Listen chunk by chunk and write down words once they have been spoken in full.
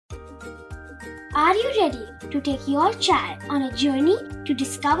Are you ready to take your child on a journey to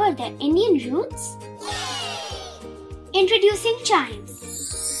discover their Indian roots? Introducing Chimes,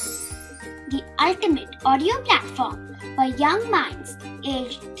 the ultimate audio platform for young minds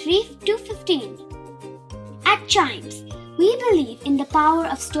aged 3 to 15. At Chimes, we believe in the power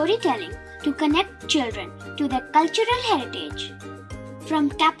of storytelling to connect children to their cultural heritage. From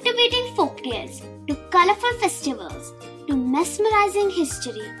captivating folktales to colorful festivals to mesmerizing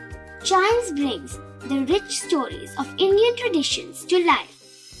history, Chimes brings the rich stories of Indian traditions to life.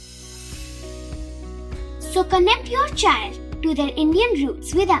 So connect your child to their Indian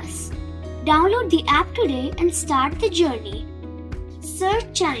roots with us. Download the app today and start the journey. Search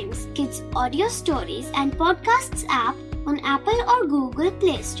Chimes Kids Audio Stories and Podcasts app on Apple or Google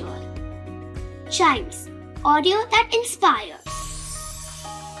Play Store. Chimes, audio that inspires.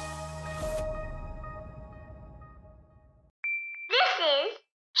 This is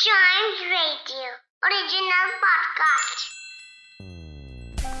Chimes Radio, original podcast.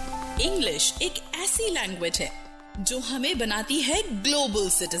 English एक ऐसी language है जो हमें बनाती है global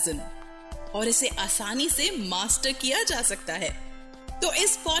citizen और इसे आसानी से मास्टर किया जा सकता है। तो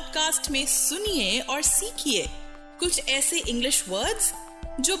इस पॉडकास्ट में सुनिए और सीखिए कुछ ऐसे इंग्लिश वर्ड्स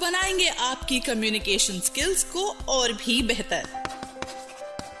जो बनाएंगे आपकी कम्युनिकेशन स्किल्स को और भी बेहतर।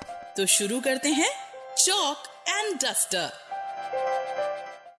 तो शुरू करते हैं chalk and duster.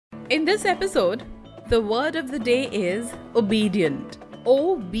 In this episode, the word of the day is obedient.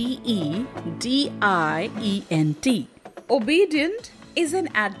 O-B-E-D-I-E-N-T. Obedient is an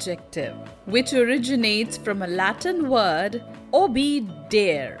adjective which originates from a Latin word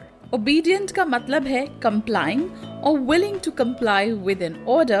obedere. Obedient का मतलब है complying or willing to comply with an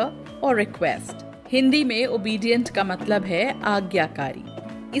order or request. Hindi में obedient का मतलब है आज्ञाकारी.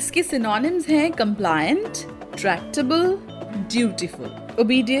 इसके synonyms हैं compliant, tractable, dutiful.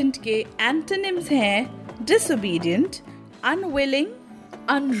 Obedient के antonyms हैं disobedient, unwilling,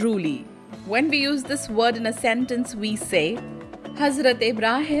 unruly. When we use this word in a sentence, we say, Hazrat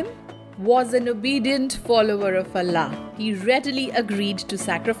Ibrahim was an obedient follower of Allah. He readily agreed to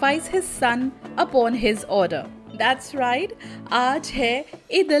sacrifice his son upon his order. That's right, आज है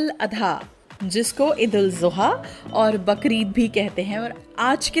ईद उल अधा, जिसको ईद उल ज़ुहा और बकरीद भी कहते हैं। और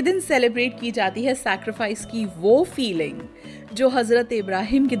आज के दिन सेलिब्रेट की जाती है सैक्रिफाइस की वो फीलिंग जो हज़रत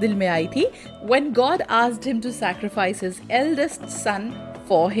इब्राहिम के दिल में आई थी when God asked him to sacrifice his eldest son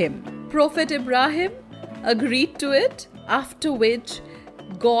for him. Prophet Ibrahim agreed to it, after which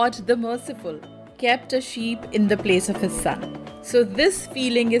God the Merciful kept a sheep in the place of his son. So this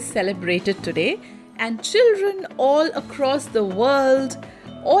feeling is celebrated today, and children all across the world,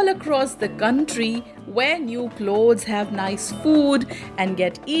 all across the country, wear new clothes, have nice food, and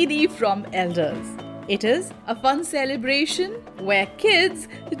get Eid from elders. It is a fun celebration where kids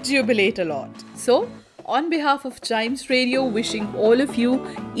jubilate a lot. So, on behalf of Chimes Radio, wishing all of you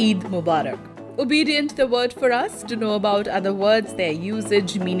Eid Mubarak. Obedient the word for us. To know about other words, their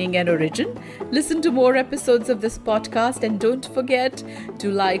usage, meaning and origin, listen to more episodes of this podcast and don't forget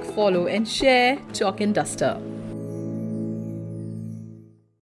to like, follow and share Chalk and Duster.